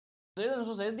谁认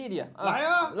输谁是弟弟。来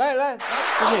呀，来，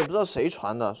之前也不知道谁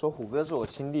传的，说虎哥是我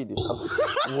亲弟弟，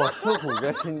我是虎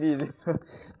哥亲弟弟。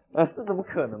这怎么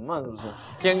可能嘛？是不是？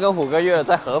今天跟虎哥约了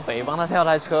在合肥帮他挑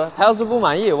台车，他要是不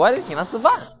满意，我还得请他吃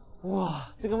饭。哇，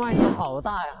这个卖场好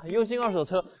大呀！优信二手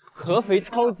车，合肥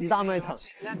超级大卖场。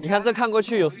你看这看过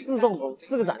去有4栋楼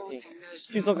，4个展厅，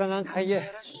据说刚刚开业。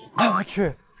哎我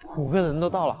去，虎哥人都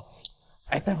到了。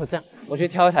哎，待会这样，我去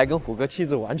挑一台跟虎哥气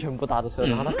质完全不搭的车，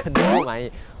然后他肯定不满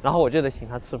意，然后我就得请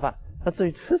他吃饭。那至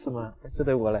于吃什么，就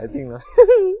得我来定了。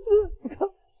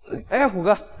哎，虎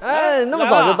哥，哎，那么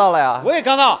早就到了呀？我也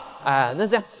刚到。哎，那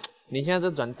这样，你现在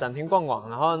在展厅逛逛，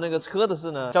然后那个车的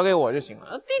事呢，交给我就行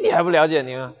了。弟弟还不了解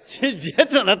您啊？别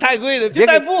整那太贵的，别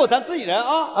代步，咱自己人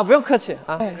啊。啊，不用客气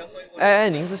啊。哎，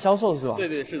您是销售是吧？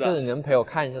对，是的。这能陪我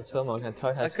看一下车吗？我想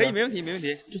挑一台车。可以，没问题。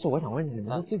就是我想问一下，你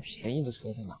们这最便宜的车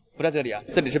在哪？不在这里啊，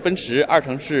这里是奔驰，2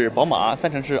层是宝马，3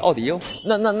层是奥迪哦。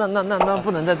那不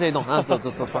能在这里动啊！走，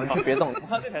咱去别动。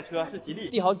他这台车是吉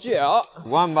利帝豪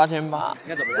GL，58800，你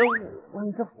看怎么样？万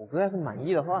一这虎哥要是满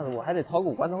意的话，我还得掏个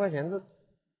5万多块钱，这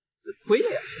亏了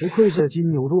呀！不愧是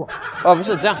金牛座啊，不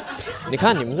是这样，你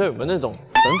看你们这有没有那种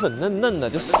粉嫩的，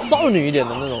就少女一点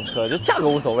的那种车，就价格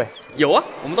无所谓。有啊，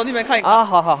我们到那边看一看啊。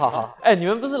好。哎，你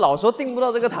们不是老说订不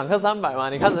到这个坦克300吗？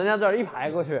你看人家这儿一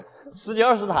排过去，10几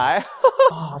20台。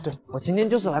啊，对，我今天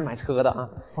就是来买车的啊。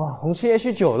哇，红旗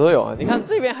H9都有，你看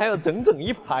这边还有整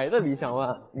一排的理想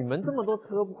ONE。你们这么多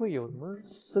车，不会有什么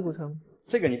事故车吗？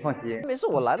这个你放心，没事，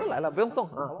我来了，不用送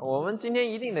啊。我们今天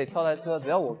一定得挑台车，只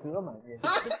要我哥满意。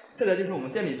这台就是我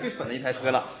们店里最粉的一台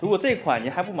车了。如果这款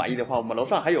您还不满意的话，我们楼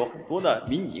上还有很多的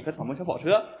迷你和敞篷小跑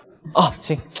车。哦，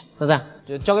行，那这样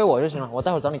就交给我就行了，我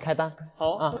待会儿找你开单。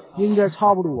好啊，应该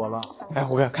差不多了。哎，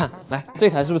虎哥，看来这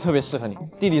台是不是特别适合你？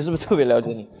弟弟是不是特别了解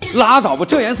你？拉倒吧，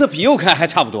这颜色比我开还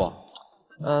差不多。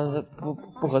这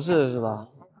不合适是吧？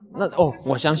那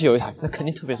我想起有一台，那肯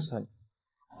定特别适合你。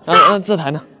这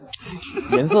台呢？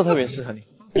颜色特别适合你，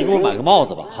你给我买个帽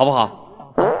子吧，好不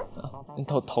好？你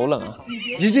头冷啊？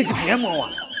你这别摸啊！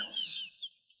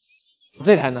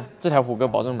这台呢？这台虎哥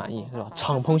保证满意是吧？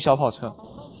敞篷小跑车，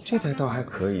这台倒还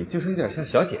可以，就是有点像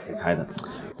小姐姐开的。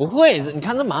不会，你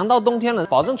看这马上到冬天了，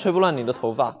保证吹不乱你的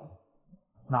头发。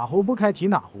哪壶不开提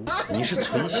哪壶，你是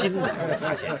存心的，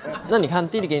发现？那你看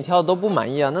弟弟给你挑的都不满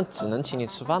意啊，那只能请你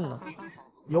吃饭呢。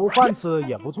有饭吃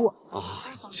也不错啊，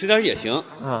吃点也行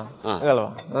饿了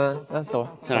吧？那走，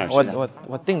上哪儿吃？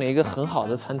我订了一个很好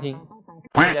的餐厅，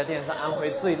这家店是安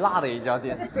徽最辣的一家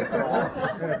店。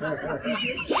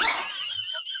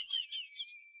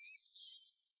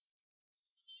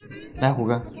来，虎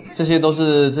哥，这些都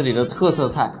是这里的特色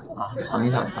菜啊，尝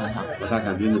一尝。我咋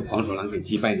感觉你黄鼠狼给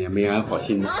鸡拜年没安好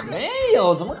心呢？没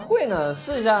有，怎么会呢？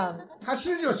试一下。他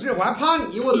是就是，我还怕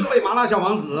你，我东北麻辣小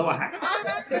王子，我还。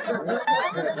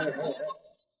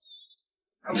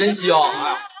真香！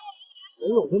哎呀，能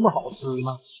有这么好吃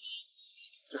吗？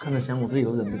这看着香，我自己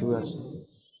都忍不住要吃。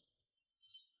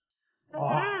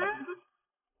哇，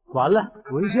完了，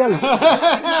沦陷了，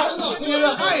这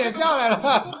个汗也下来了。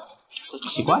这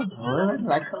奇怪，我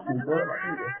来看虎哥。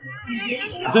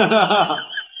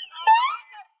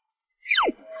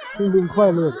痛并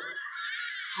快乐的。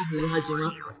虎哥还行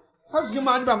吗？他行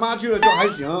吗？你把妈去了就还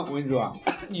行，我跟你说，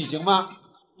你行吗？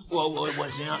我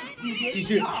行啊。继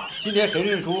续，今天谁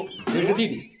认输谁是弟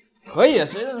弟。可以，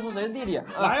谁认输谁是弟弟。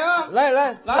来呀，来，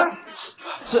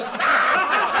是。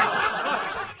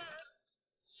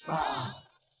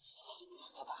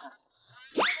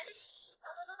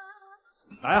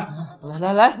来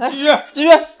呀，来，继续。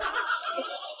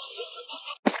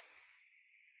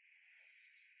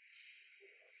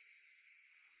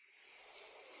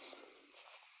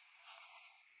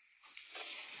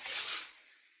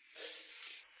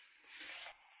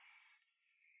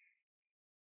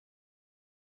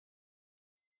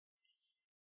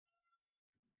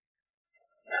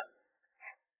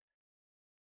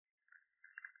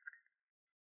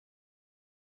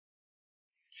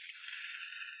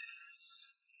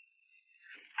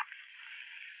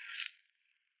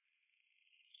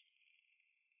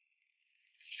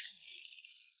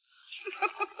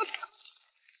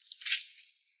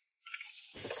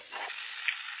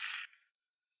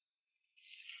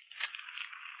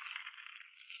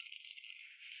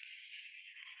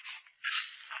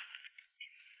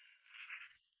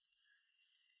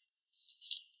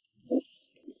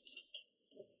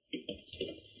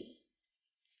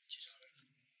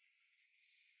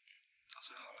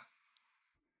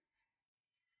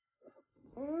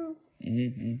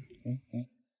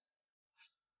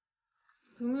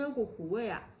有没有股糊味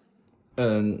啊？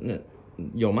那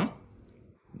有吗？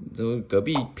都隔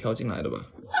壁飘进来的吧？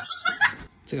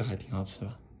这个还挺好吃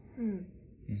吧？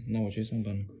那我去上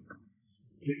班了。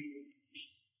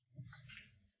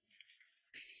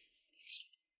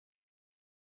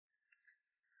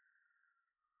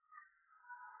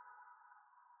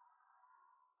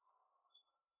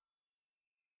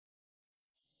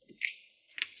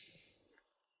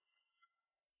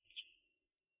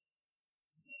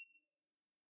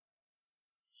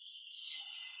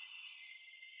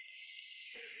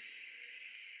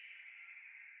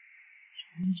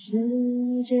全世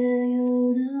界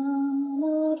有那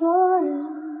么多人，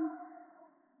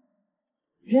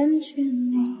人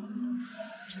群里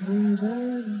站着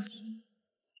一些。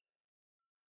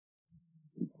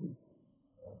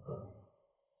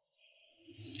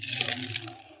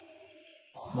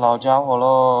老家伙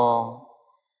喽！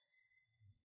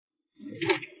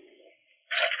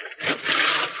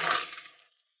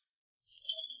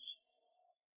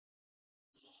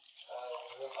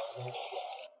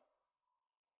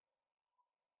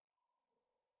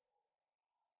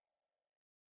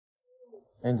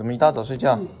哎，你怎么一大早睡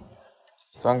觉？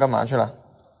昨晚干嘛去了？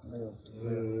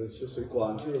吃水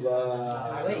管去了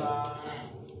吧？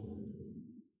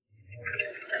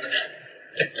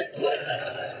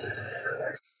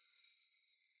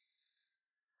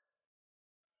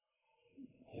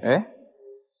哎，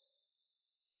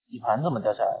底盘怎么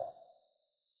掉下来了？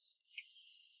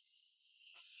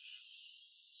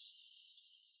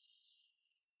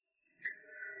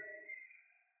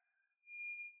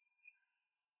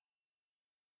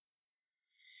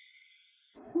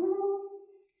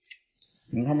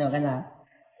你看着我干啥？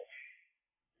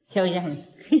跳一下，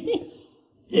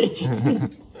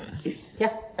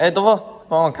跳！哎，多福，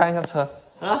帮我看一下车。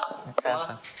啊？看一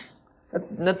下车。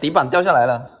那底板掉下来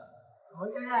了。怎么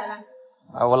掉下来了？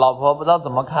哎，我老婆不知道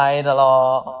怎么开的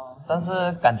咯，但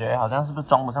是感觉好像是不是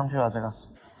装不上去了这个。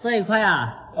这一块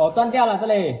啊，哦，断掉了这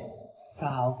里。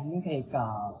搞肯定可以搞。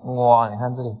哇，你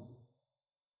看这里。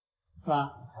是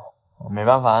吧？没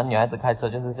办法，女孩子开车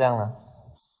就是这样的。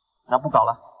那不搞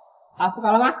了。啊，不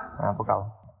搞了吗？啊，不搞了。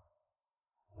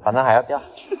反正还要掉。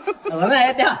怎么还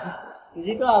要掉？已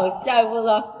经做好下一步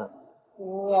了。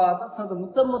哇，这车怎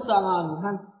么这么脏啊？你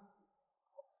看。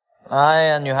哎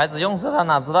呀，女孩子用车她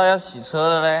哪知道要洗车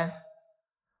的嘞？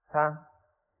看，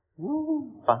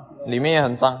啊，里面也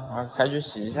很脏，啊，开去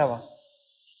洗一下吧。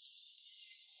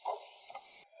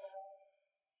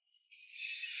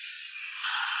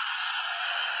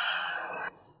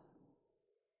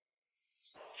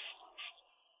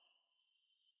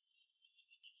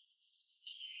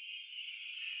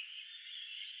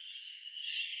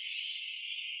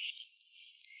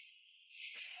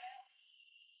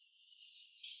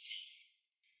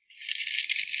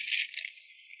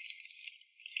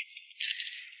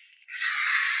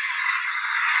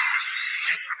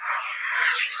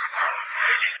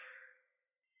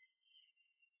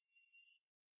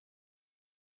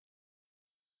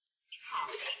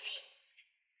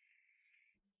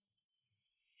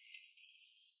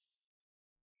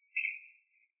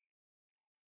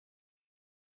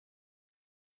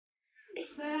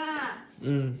回来。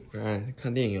回来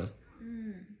看电影了。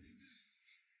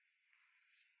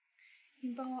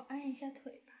你帮我按一下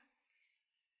腿吧。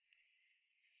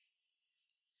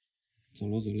走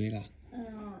路走累了。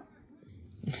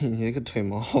你那个腿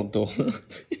毛好多。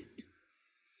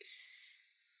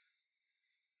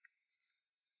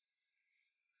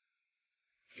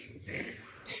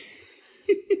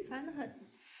烦得很。